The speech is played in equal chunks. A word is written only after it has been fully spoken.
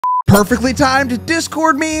Perfectly timed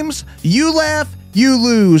Discord memes. You laugh, you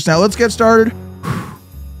lose. Now let's get started.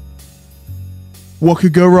 What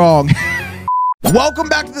could go wrong? Welcome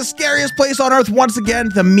back to the scariest place on earth once again,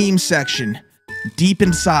 the meme section. Deep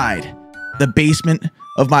inside the basement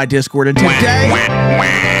of my Discord. And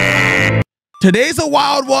today's a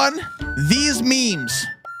wild one. These memes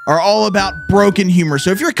are all about broken humor.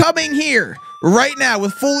 So if you're coming here right now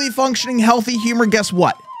with fully functioning, healthy humor, guess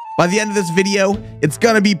what? By the end of this video, it's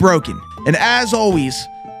gonna be broken. And as always,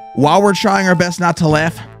 while we're trying our best not to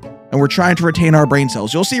laugh, and we're trying to retain our brain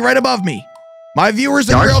cells, you'll see right above me, my viewers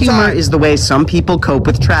in real time. Dark humor is the way some people cope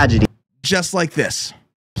with tragedy. Just like this,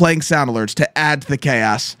 playing sound alerts to add to the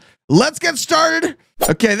chaos. Let's get started.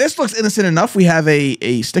 Okay, this looks innocent enough. We have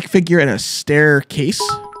a stick figure and a staircase.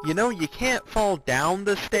 You know, you can't fall down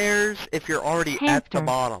the stairs if you're already at the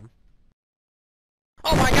bottom.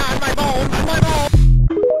 Oh my god, my bones, my bones!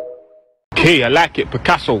 Okay, I like it,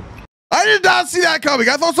 Picasso. I did not see that coming.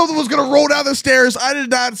 I thought something was gonna roll down the stairs. I did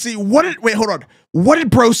not see. Wait, hold on. What did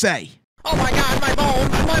bro say? Oh my god, my bones,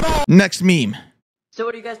 my bones! Next meme. So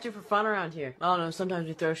what do you guys do for fun around here? I don't know, sometimes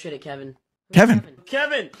we throw shit at Kevin.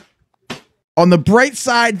 Kevin! On the bright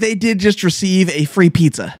side, they did just receive a free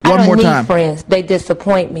pizza. One more time. Friends, they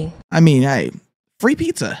disappoint me. I mean, hey, free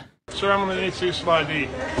pizza. Sir, I'm gonna need to use some ID.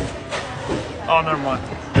 Oh, never mind.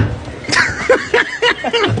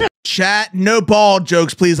 Chat, no bald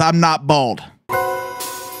jokes, please. I'm not bald.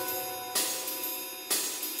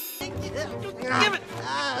 Give it!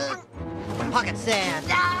 Pocket sand.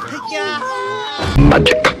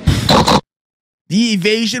 Magic. The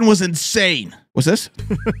evasion was insane. What's this?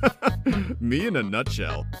 Me in a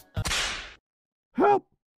nutshell. Help!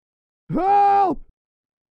 Help!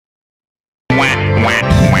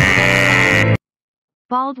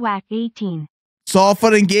 Baldwack 18. It's all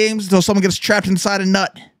fun and games until someone gets trapped inside a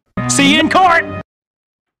nut. See you in court!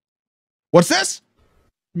 What's this?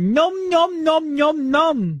 Nom nom nom nom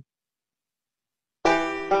nom. How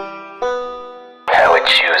it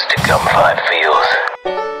chews to gum five feels.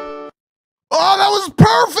 Oh, that was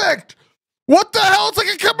perfect! What the hell? It's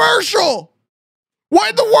like a commercial! What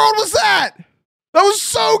in the world was that? That was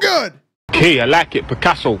so good! Okay, I like it,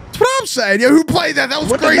 Picasso. That's what I'm saying. Yo, who played that? That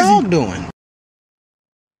was crazy. What the dog doing?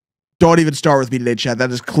 Don't even start with me today, Chad.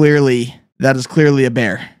 That is clearly a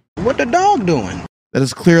bear. What the dog doing? That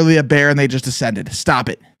is clearly a bear and they just descended. Stop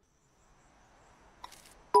it.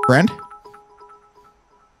 Friend?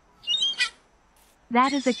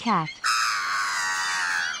 That is a cat.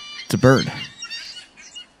 It's a bird.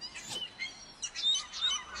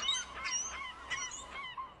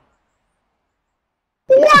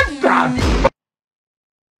 What the?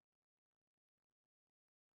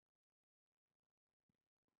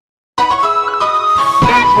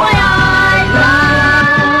 That's why I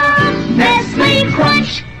love Nestle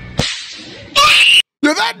Crunch.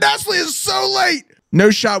 Yo, that Nestle is so late. No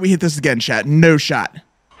shot. We hit this again, chat. No shot.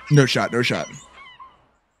 No shot. No shot.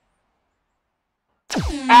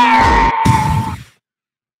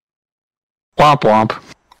 Womp womp.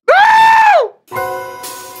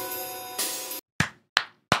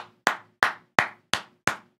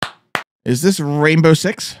 Is this Rainbow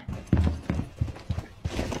Six?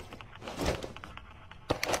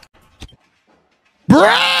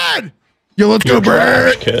 Brad! Yo, let's go,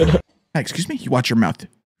 Brad! Kid. Hey, excuse me? You watch your mouth. Who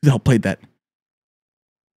the hell played that?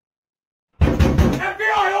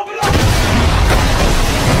 FBI, open up!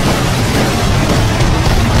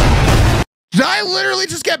 Did I literally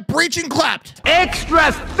just get breaching clapped?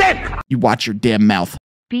 Extra thick! You watch your damn mouth.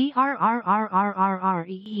 BRRRRRRE.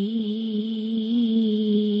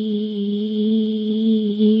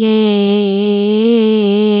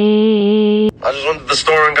 I just went to the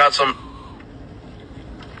store and got some.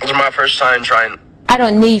 This is my first time trying. I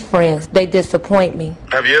don't need friends, they disappoint me.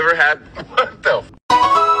 Have you ever had? What the?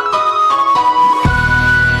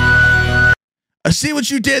 I see what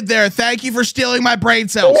you did there. Thank you for stealing my brain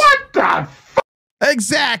cells. What the?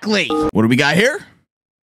 Exactly. What do we got here?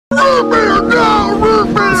 Root beer, no,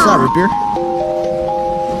 root beer. It's not root beer.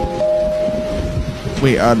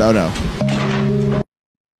 Wait, no.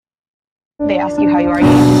 They ask you how you are, you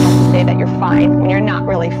just have to say that you're fine when you're not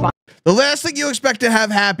really fine. The last thing you expect to have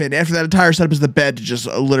happen after that entire setup is the bed to just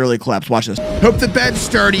literally collapse. Watch this. Hope the bed's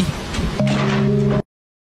sturdy.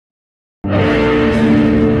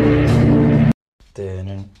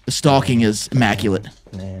 The stalking is immaculate.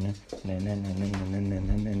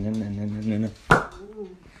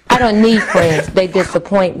 I don't need friends, they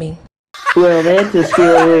disappoint me. Well, that just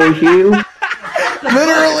scares you.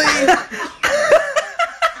 Literally.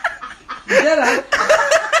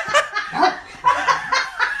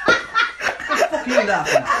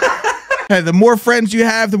 Hey, the more friends you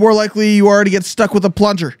have, the more likely you are to get stuck with a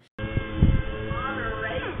plunger. I'm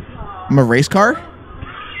a race car?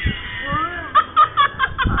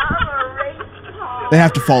 They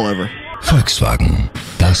have to fall over. Volkswagen,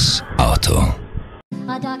 das Auto.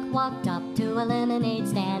 A duck walked up to a lemonade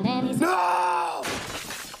stand and he said, No!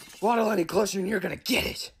 Waddle any closer and you're gonna get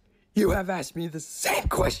it. You have asked me the same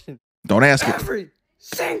question. Don't ask it. Every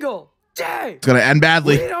single day. It's gonna end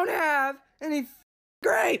badly. We don't have any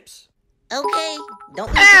grapes. Okay, don't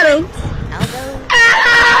Adam. I'll go.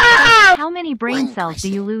 How many brain cells do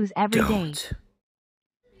you lose every day?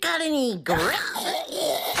 Got any grapes?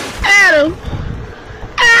 Adam.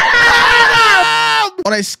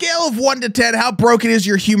 On a scale of 1 to 10, how broken is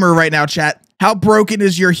your humor right now, chat? How broken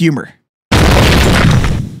is your humor?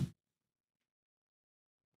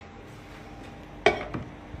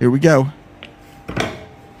 Here we go.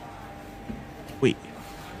 Wait.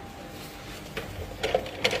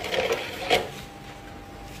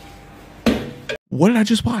 What did I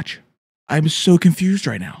just watch? I'm so confused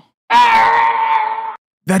right now.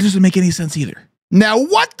 That doesn't make any sense either. Now,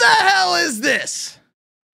 what the hell is this?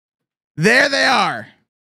 There they are.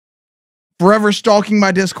 Forever stalking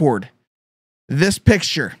my Discord. This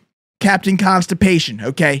picture. Captain Constipation,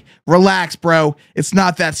 okay? Relax, bro. It's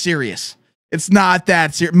not that serious. It's not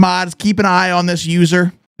that serious. Mods, keep an eye on this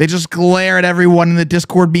user. They just glare at everyone in the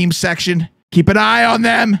Discord meme section. Keep an eye on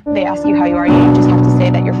them. They ask you how you are, you just have to say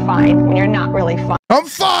that you're fine when you're not really fine. I'm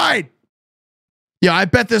fine! Yeah, I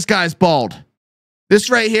bet this guy's bald. This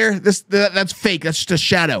right here, that's fake. That's just a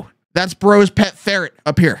shadow. That's bro's pet ferret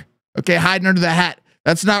up here. Okay, hiding under the hat.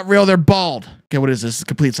 That's not real. They're bald. Okay, what is this?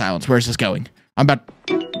 Complete silence. Where is this going? I'm about...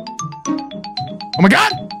 Oh my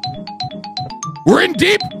God! We're in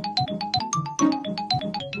deep!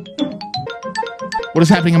 What is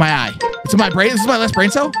happening in my eye? It's in my brain? This is my last brain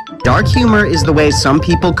cell? Dark humor is the way some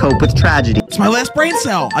people cope with tragedy. It's my last brain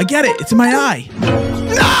cell. I get it. It's in my eye.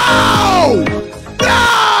 No!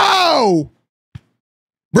 No!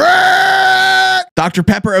 Dr.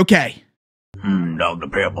 Pepper, okay. Dr.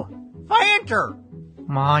 Pepper. Fanta.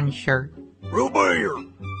 Monster. Root beer.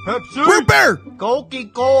 Pepsi. Root beer.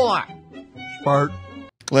 Coca-Cola. Spark.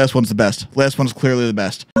 Last one's the best. Last one's clearly the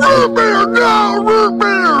best. Root beer, no, root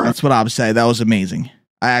beer. That's what I'm saying. That was amazing.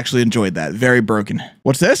 I actually enjoyed that. Very broken.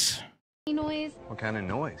 What's this? Noise. What kind of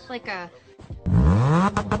noise? Like a...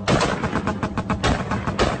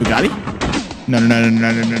 Bugatti? No, no, no,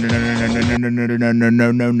 no, no, no, no, no, no, no, no, no, no,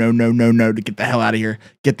 no, no, no, no, no, no, get the hell out of here.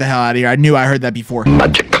 Get the hell out of here. I knew I heard that before.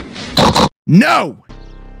 Magic. No!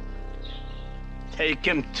 Take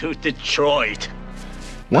him to Detroit.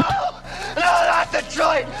 What? No, not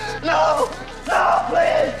Detroit! No! No,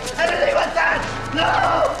 please! Anything but that!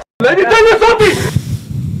 No! Let me tell you something!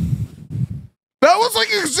 That was like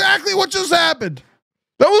exactly what just happened.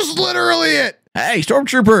 That was literally it. Hey,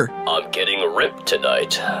 Stormtrooper. I'm getting ripped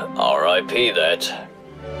tonight. R.I.P. that.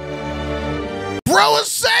 Bro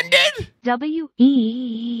ascended?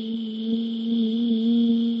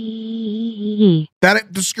 W-E. That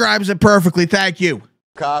it describes it perfectly. Thank you.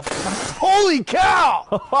 Holy cow!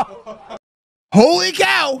 Holy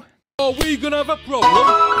cow! Are we gonna have a problem? You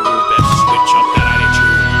better switch up that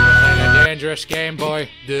attitude. Playing a dangerous game, boy.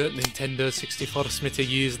 The Nintendo 64 Smitty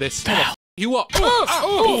use this. You are.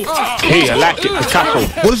 Hey, I like it, Picasso.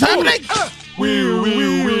 What is happening?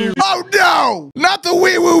 Oh no! Not the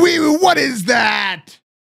wee woo wee woo. What is that?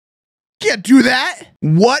 Can't do that.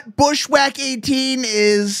 What Bushwhack 18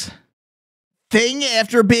 is thing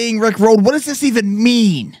after being rickrolled? What does this even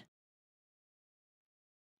mean?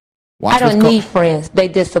 I don't need friends. They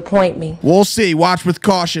disappoint me. We'll see. Watch with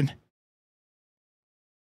caution.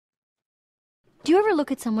 Do you ever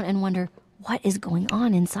look at someone and wonder what is going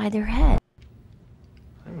on inside their head?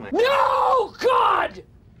 No, God!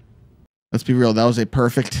 Let's be real. That was a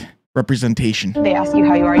perfect representation. They ask you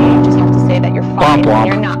how you are, you just have to say that you're fine when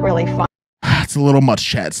you're not really fine. It's a little much,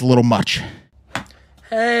 chat. It's a little much.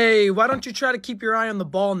 Hey, why don't you try to keep your eye on the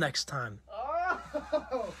ball next time? How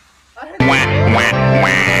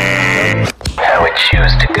it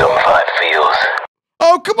chews to gum 5 feels.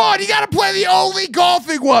 Oh, come on. You got to play the only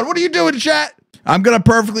golfing one. What are you doing, chat? I'm going to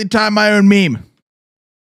perfectly time my own meme.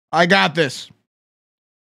 I got this.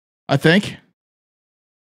 I think.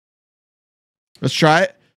 Let's try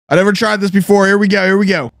it. I never tried this before. Here we go. Here we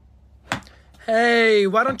go. Hey,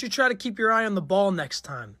 why don't you try to keep your eye on the ball next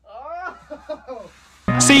time?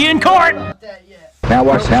 See you in court! Now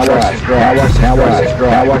watch this drive. Now watch this drive.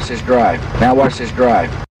 Now watch this drive. Now watch this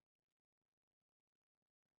drive.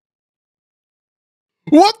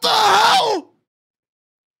 What the hell?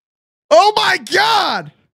 Oh my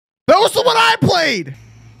God! That was the one I played!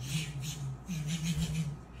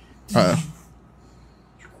 Uh-oh.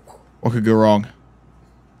 What could go wrong?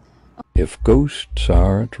 If ghosts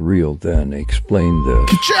aren't real, then explain this.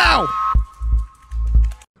 Ka-chow!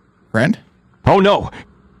 Friend? Oh no!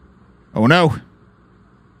 Oh no.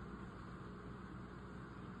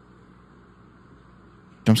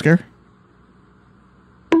 Jump scare?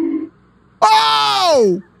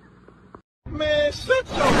 Oh! Man, shut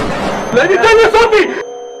your... Let me tell you something!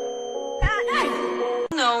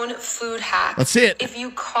 Known food hack. Let's see it. If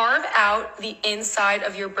you carve out the inside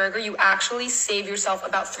of your burger, you actually save yourself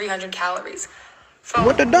about 300 calories.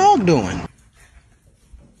 What the dog doing?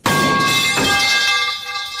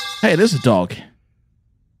 Hey, there's a dog.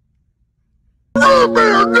 Root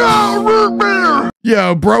beer, no! Root beer!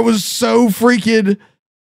 Yo, bro was so freaking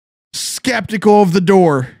skeptical of the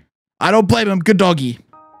door. I don't blame him. Good doggy.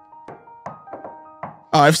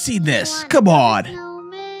 Oh, I've seen this. Come on.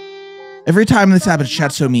 Every time this happens,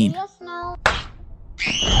 chat's so mean.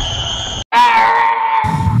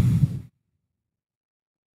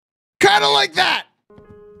 Kind of like that.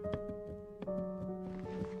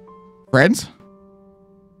 Friends?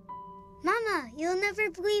 Mama, you'll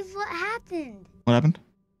never believe what happened. What happened?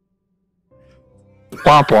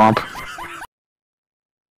 Womp womp.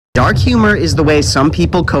 Dark humor is the way some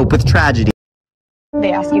people cope with tragedy.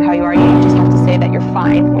 They ask you how you are, you just have to say that you're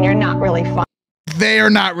fine when you're not really fine. They are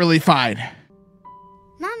not really fine.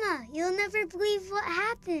 Mama, you'll never believe what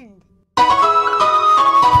happened. They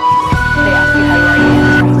ask you how you are, you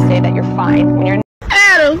just have to say that you're fine when you're not.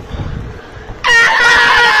 Adam!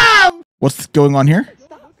 Adam! What's going on here?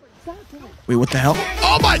 Wait, what the hell?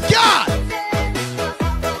 Oh my god!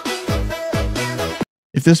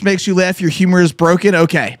 If this makes you laugh, your humor is broken.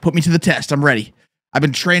 Okay, put me to the test. I'm ready. I've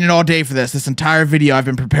been training all day for this. This entire video, I've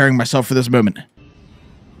been preparing myself for this moment.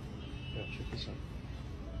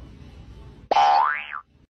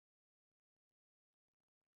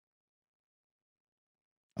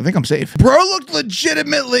 I think I'm safe. Bro looked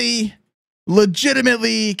legitimately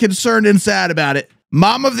concerned and sad about it.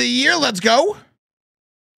 Mom of the year, let's go.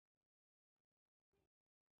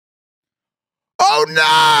 Oh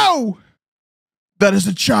no! That is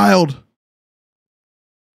a child.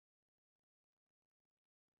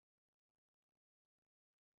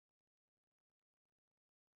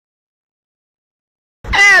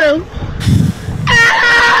 Adam!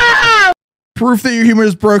 Adam! Proof that your humor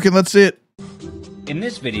is broken. Let's see it. In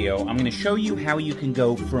this video, I'm going to show you how you can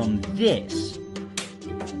go from this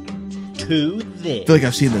to this. I feel like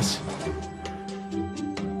I've seen this.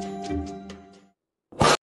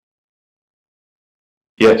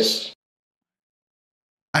 Yes.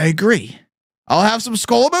 I agree. I'll have some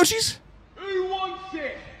skull emojis. Who wants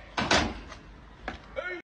it? Who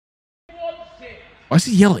wants it? Why is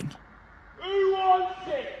he yelling? Who wants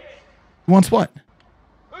it? Who wants what?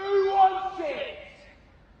 Who wants it?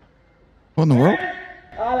 What in the world?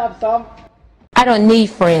 I'll have some. I don't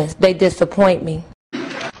need friends. They disappoint me.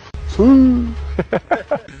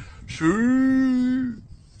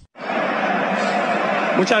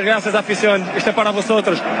 Muchas gracias, afición. Este es para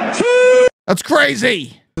vosotros. That's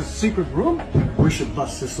crazy. The secret room? We should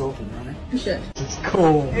bust this open, right? We should. It's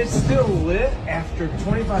cool. It's still lit after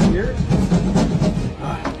 25 years.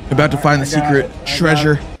 About to find the secret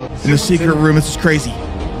treasure in the secret room. This is crazy.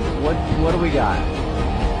 What do we got?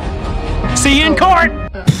 See you in court!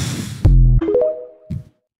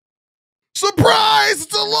 Surprise!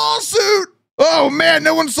 It's a lawsuit! Oh man,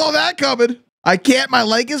 no one saw that coming. I can't. My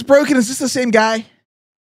leg is broken. Is this the same guy?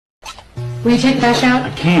 Will you take the trash out?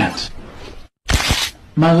 I can't.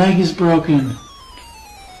 My leg is broken.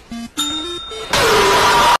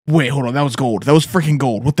 Wait, hold on. That was gold. That was freaking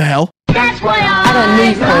gold. What the hell? That's why I don't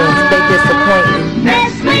need friends. They disappoint me.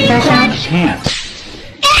 Trash I out? can't.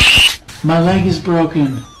 My leg is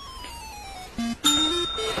broken.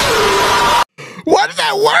 Why did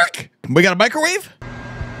that work? We got a microwave?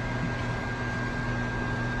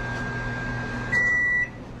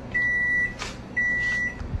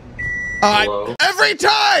 Every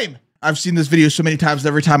time! I've seen this video so many times,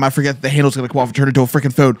 every time I forget that the handle's gonna come off and turn into a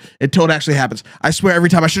freaking phone until it actually happens. I swear every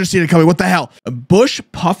time I should have seen it coming. What the hell? A bush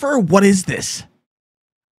puffer? What is this?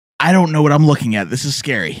 I don't know what I'm looking at. This is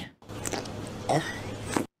scary.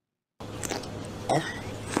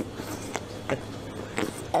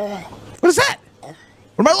 What is that?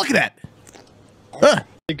 What am I looking at?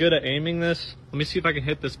 Good at aiming this. Let me see if I can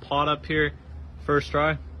hit this pot up here first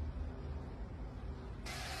try.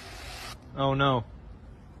 Oh no,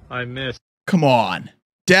 I missed. Come on.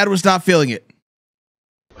 Dad was not feeling it.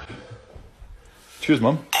 Cheers,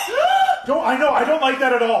 Mom. I don't like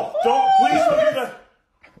that at all. Please don't do that.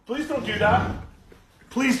 Please don't do that.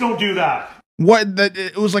 Please don't do that. What?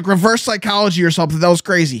 It was like reverse psychology or something. That was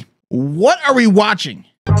crazy. What are we watching?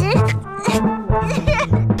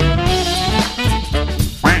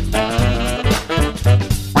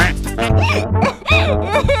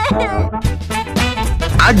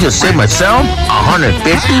 I just saved myself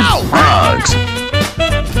 150 bugs.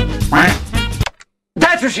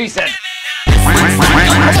 That's what she said.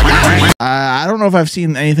 I don't know if I've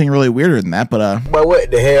seen anything really weirder than that, but But what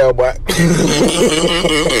the hell, boy?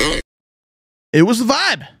 it was the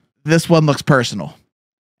vibe. This one looks personal.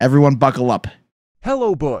 Everyone buckle up.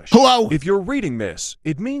 Hello, Bush. Hello. If you're reading this,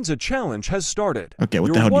 it means a challenge has started. Okay, what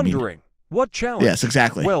you're the hell do you mean? wondering, what challenge? Yes,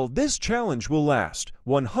 exactly. Well, this challenge will last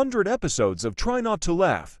 100 episodes of Try Not to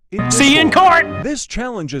Laugh. See you in court! This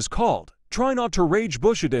challenge is called Try Not to Rage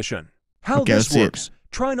Bush Edition. How Okay, this let's see it. works,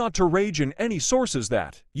 try not to rage in any sources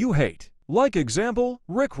that you hate. Like example,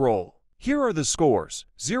 Rickroll. Here are the scores.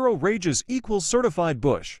 0 rages equals certified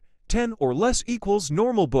Bush. 10 or less equals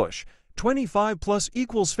normal Bush. 25 plus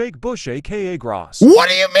equals fake Bush, aka Gross. What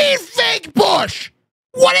do you mean fake Bush?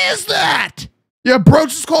 What is that? Your bro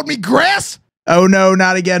just called me grass? Oh no,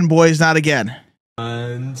 not again, boys, not again.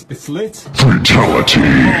 And it's lit. Fatality.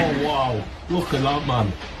 Oh wow, look at that,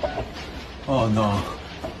 man. Oh no.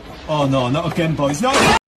 Oh no, not again, boys. No!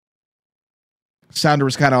 Sounder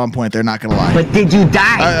was kind of on point there, not gonna lie. But did you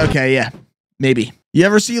die? Okay, yeah, maybe. You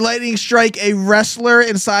ever see lightning strike a wrestler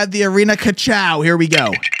inside the arena? Ka-chow, here we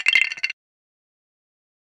go.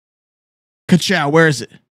 Ka-chow, where is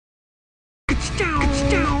it?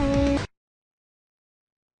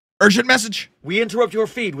 Urgent message. We interrupt your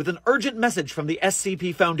feed with an urgent message from the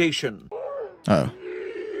SCP Foundation. Oh.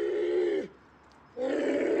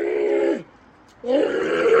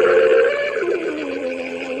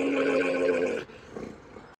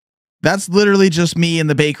 That's literally just me in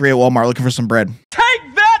the bakery at Walmart looking for some bread.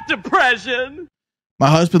 Take that, depression! My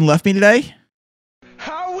husband left me today.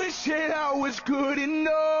 I wish that I was good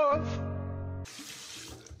enough.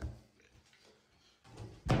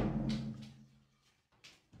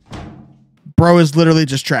 Bro is literally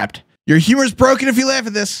just trapped. Your humor's broken if you laugh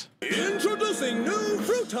at this. Introducing new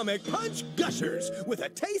Fruitomic Punch Gushers with a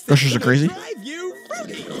taste Gushers are crazy. drive you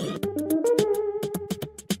fruity.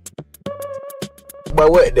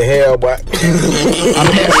 But what the hell, boy?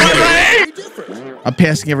 I'm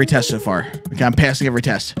passing every test so far. Okay, I'm passing every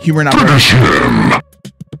test. Humor not broken.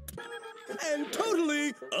 And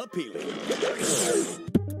totally appealing.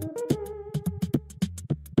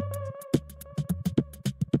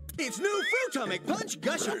 It's new Fruitomic Punch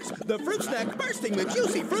Gushers, the fruit snack bursting with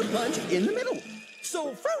juicy fruit punch in the middle.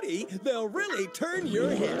 So fruity, they'll really turn your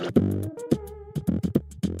head.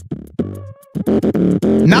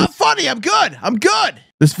 Not funny. I'm good. I'm good.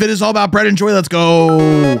 This vid is all about bread and joy. Let's go.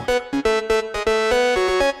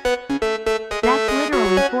 That's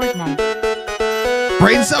literally Fortnite.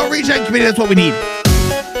 Brain cell regen committee. That's what we need.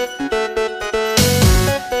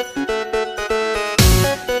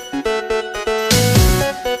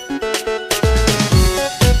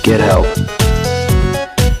 Get help.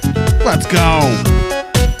 Let's go.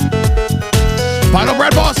 Final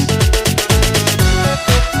bread boss.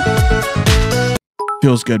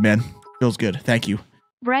 Feels good, man. Feels good. Thank you.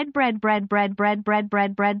 Bread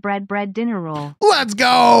dinner roll. Let's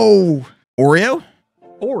go. Oreo?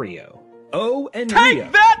 Oreo. O and Take Rio.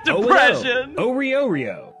 that, depression!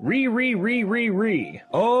 Oreo. Re.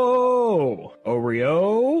 Oh.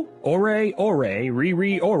 Oreo. Ore.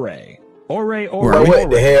 Re. Ore. Ore. But what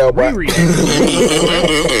the hell, boy?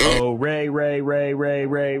 Oh, Ray.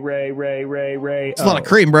 It's a lot of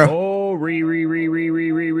cream, bro. Oh, re.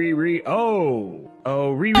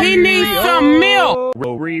 Oh, re. He needs some milk!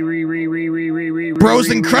 Oh, re.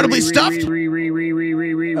 Bro's incredibly stuffed.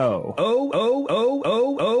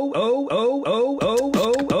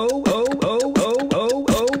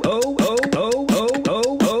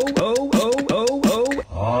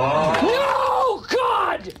 No,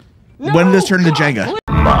 God! When did this turn into Jenga?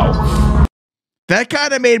 Wow. That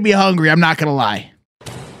kind of made me hungry, I'm not gonna lie.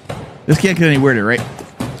 This can't get any weirder, right?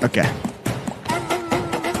 Okay.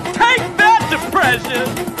 Take that, depression!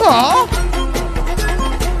 Aww.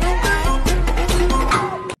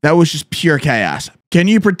 That was just pure chaos. Can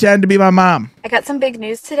you pretend to be my mom? I got some big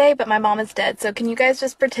news today, but my mom is dead, so can you guys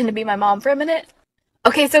just pretend to be my mom for a minute?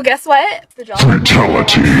 Okay, so guess what?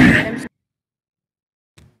 Fatality.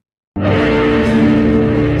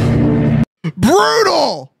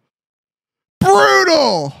 Brutal!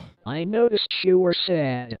 Brutal! I noticed you were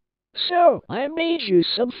sad. So, I made you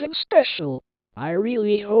something special. I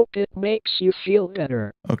really hope it makes you feel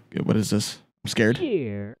better. Okay, what is this? I'm scared.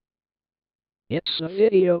 Here. It's a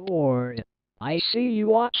video board. I see you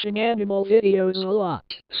watching animal videos a lot,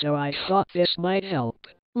 so I thought this might help.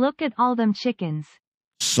 Look at all them chickens.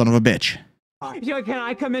 Son of a bitch. Yo, can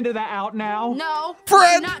I come into the out now? No.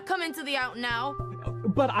 Fred! Do not come into the out now.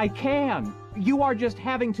 But I can. You are just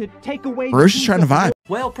having to take away. Bruce is trying to vibe.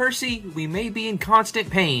 Well, Percy, we may be in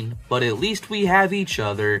constant pain, but at least we have each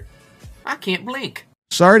other. I can't blink.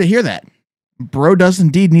 Sorry to hear that. Bro does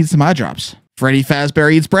indeed need some eye drops. Freddy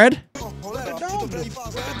Fazbear eats bread?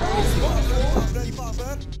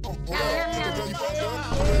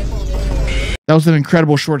 That was an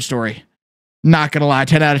incredible short story. Not gonna lie,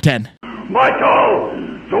 10 out of 10. Michael,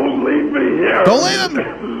 don't leave me here. Don't leave him.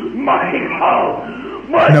 Michael.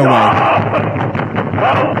 No way.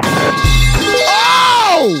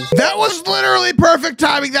 Oh! That was literally perfect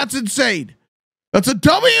timing. That's insane. That's a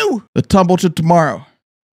W. The tumble to tomorrow.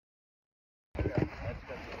 Oh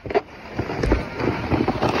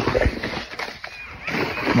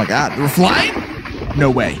my God, we're flying?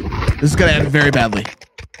 No way. This is gonna end very badly.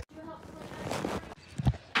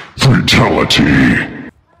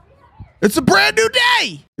 Fatality. It's a brand new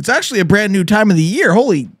day. It's actually a brand new time of the year.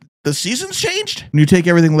 Holy, the season's changed? And you take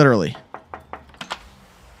everything literally.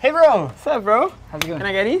 Hey bro. What's up, bro? How's it going? Can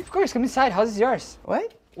I get in? Of course, come inside. How's this yours?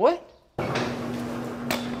 What? What?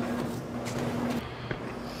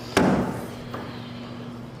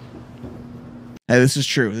 Hey, this is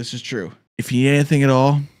true. This is true. If you need anything at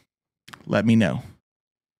all, let me know.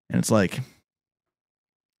 And it's like,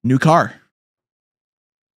 new car.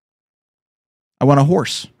 I want a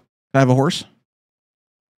horse. Can I have a horse?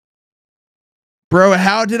 Bro,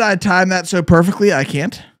 how did I time that so perfectly? I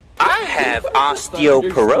can't. I have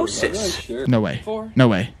osteoporosis. No way. No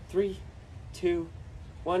way. 3, 2,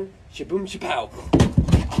 1. Shaboom shapow.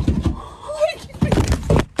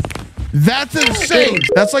 That's insane.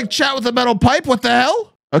 That's like chat with a metal pipe. What the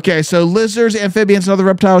hell? Okay, so lizards, amphibians, and other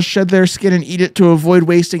reptiles shed their skin and eat it to avoid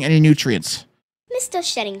wasting any nutrients. Mr.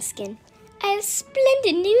 Shedding Skin, I have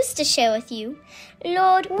splendid news to share with you.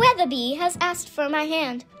 Lord Weatherby has asked for my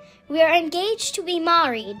hand. We are engaged to be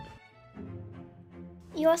married.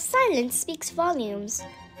 Your silence speaks volumes,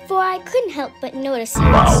 for I couldn't help but notice you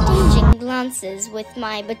exchanging glances with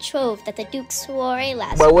my betrothed at the Duke's soiree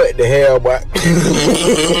last But what the hell, boy?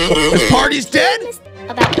 This party's dead?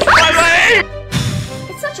 About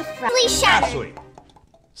it's such a friendly shadow. Ashley,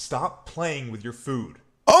 stop playing with your food.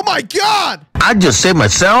 Oh my God! I just saved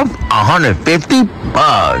myself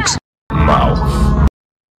 $150. Wow.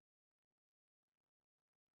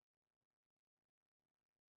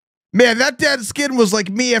 Man, that dead skin was like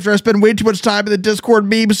me after I spent way too much time in the Discord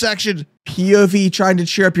meme section. POV trying to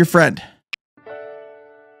cheer up your friend.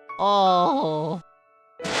 Oh.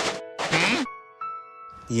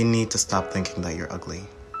 You need to stop thinking that you're ugly.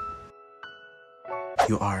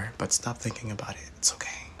 You are, but stop thinking about it. It's okay.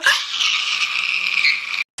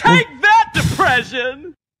 Take that,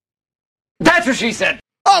 depression! That's what she said.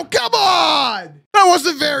 Oh, come on! That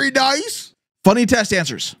wasn't very nice. Funny test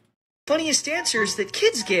answers. Funniest answers that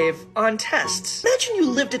kids gave on tests. Imagine you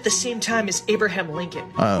lived at the same time as Abraham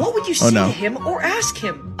Lincoln. What would you say to him or ask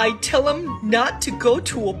him? I'd tell him not to go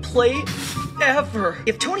to a play ever.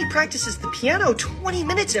 If Tony practices the piano 20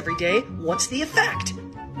 minutes every day, what's the effect?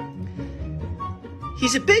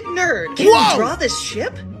 He's a big nerd. Can you draw this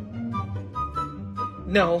ship?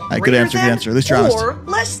 No. Good answer, good answer. At least you're honest. Or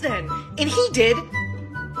less than. And he did.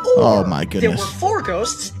 Oh my goodness. There were 4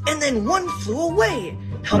 ghosts, and then 1 flew away.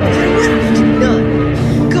 How many are left?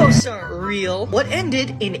 None. Ghosts aren't real. What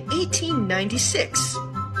ended in 1896?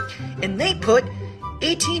 And they put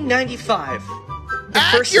 1895. The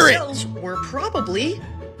first cells were probably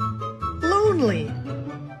lonely.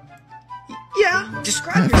 Yeah,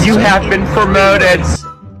 describe yourself. You have been promoted.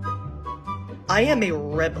 I am a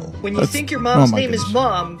rebel. When you think your mom's name is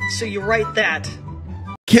Mom, so you write that.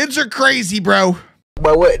 Kids are crazy, bro.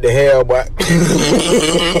 But what the hell, boy?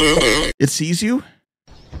 It sees you?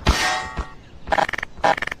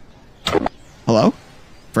 Hello?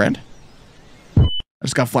 Friend? I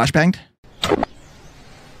just got flashbanged?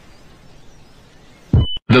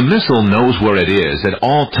 The missile knows where it is at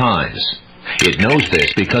all times. It knows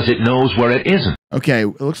this because it knows where it isn't. Okay,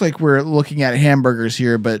 it looks like we're looking at hamburgers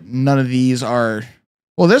here, but none of these are...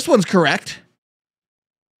 Well, this one's correct.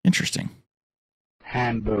 Interesting.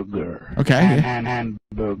 Hamburger. Okay. Hamburger.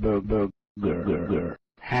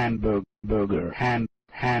 Hamburger.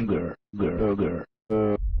 Hamburger.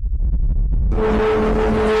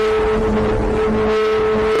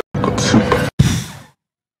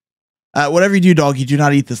 Whatever you do, dog, you do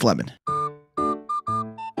not eat this lemon.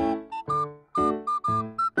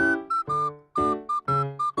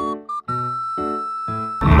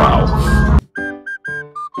 Wow.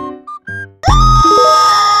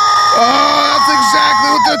 Oh, that's exactly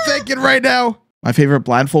what they're thinking right now. My favorite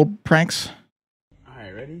blindfold pranks.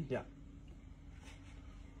 Alright,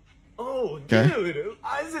 Oh, Okay. dude.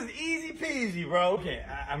 This is easy peasy, bro. Okay,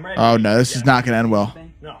 I'm ready. Oh no, this is not gonna end well.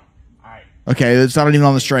 No. All right. Okay, it's not even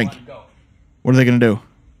on the string. What are they gonna do?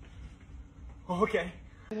 Okay.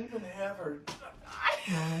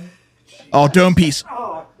 Oh, dome piece.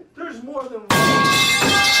 Oh, there's more than one.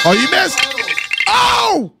 Oh, you missed.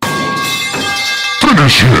 Oh!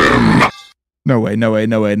 Finish him. No way, no way,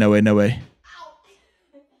 no way, no way, no way.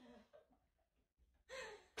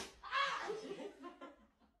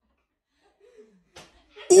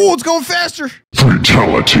 Oh, it's going faster.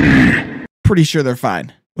 Fatality. Pretty sure they're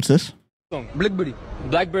fine. What's this? Blackberry.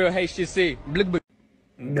 Blackberry HTC. Blackberry.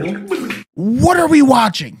 What are we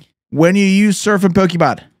watching? When you use Surf and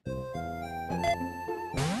Pokemon.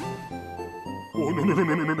 Oh, no.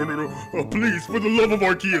 Please, for the love of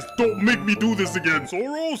Arceus, don't make me do this again.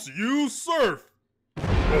 Soros, you surf.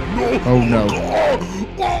 Oh no.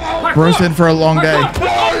 Bro's in for a long day.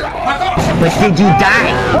 But did you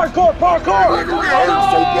die? Parkour!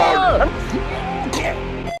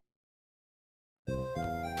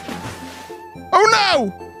 Oh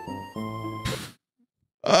no!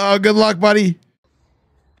 Oh, good luck, buddy.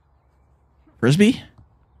 Frisbee?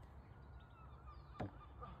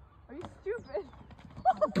 Are you stupid?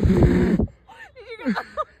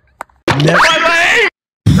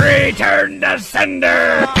 Return to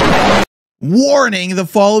sender! Warning, the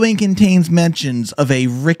following contains mentions of a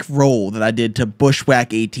Rick roll that I did to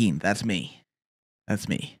Bushwhack 18. That's me. That's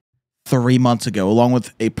me. 3 months ago, along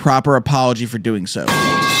with a proper apology for doing so.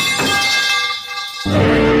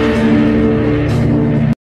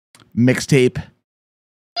 Mixtape.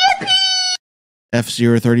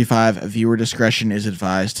 F035. Viewer discretion is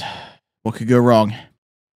advised. What could go wrong?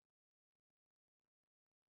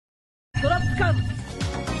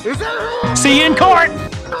 See you in court!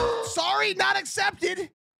 Sorry, not accepted.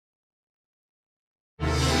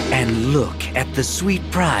 And look at the sweet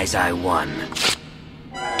prize I won.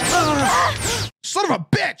 Son of a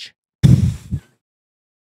bitch!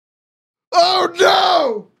 Oh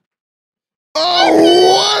no!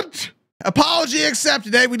 Oh, what? Apology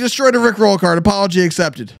accepted. Hey, we destroyed a Rickroll card. Apology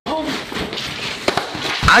accepted.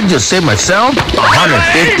 I just saved myself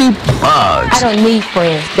 150 bucks. I don't need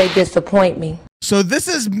friends. They disappoint me. So this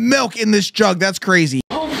is milk in this jug. That's crazy.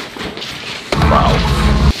 Wow.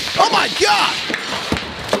 Oh my god!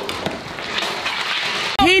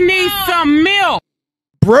 He needs some milk.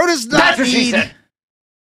 Bro does not need...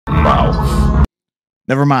 Wow.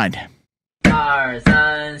 Never mind.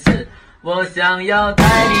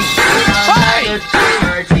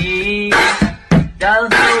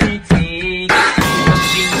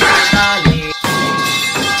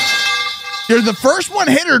 You're the first one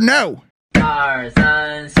hit or no?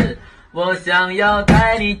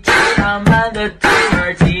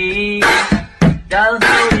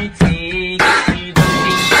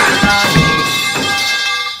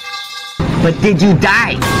 But did you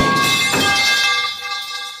die?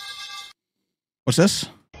 What's this?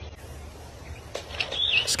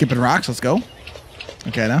 Skipping rocks, let's go.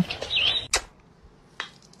 Okay, now.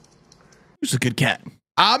 Who's a good cat?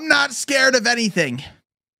 I'm not scared of anything.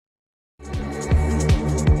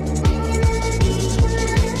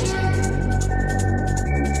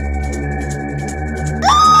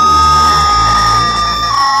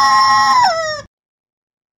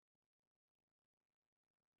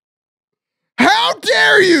 How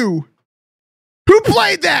dare you? Who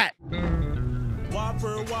played that?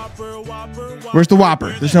 Where's the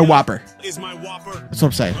Whopper? There's no Whopper. Is my Whopper. That's what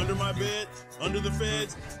I'm saying. Under my bed, under the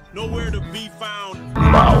feds, nowhere to be found.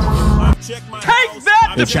 Wow. I've checked my house.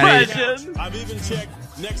 That The Chinese. depression! I've even checked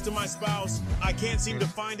next to my spouse. I can't seem to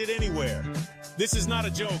find it anywhere. This is not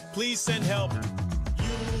a joke. Please send help.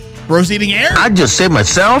 Bro's eating air? I just saved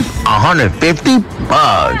myself 150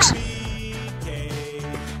 bucks.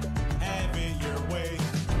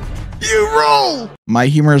 You roll! My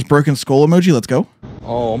humor is broken skull emoji. Let's go.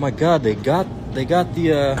 Oh my god, they got the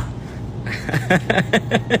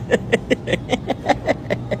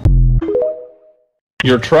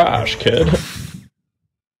You're trash, kid. You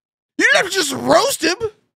didn't have to just roast him.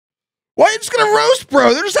 Why are you just gonna roast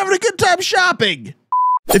bro? They're just having a good time shopping.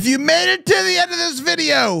 If you made it to the end of this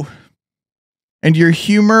video and your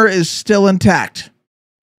humor is still intact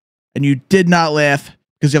and you did not laugh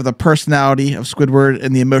because you have the personality of Squidward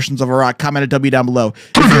and the emotions of a rock, comment a W down below.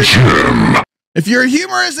 If your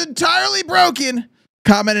humor is entirely broken,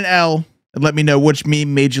 comment an L and let me know which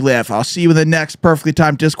meme made you laugh. I'll see you in the next perfectly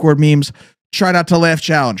timed Discord memes. Try not to laugh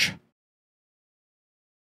challenge.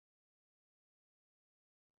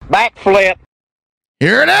 Backflip.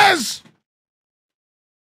 Here it is.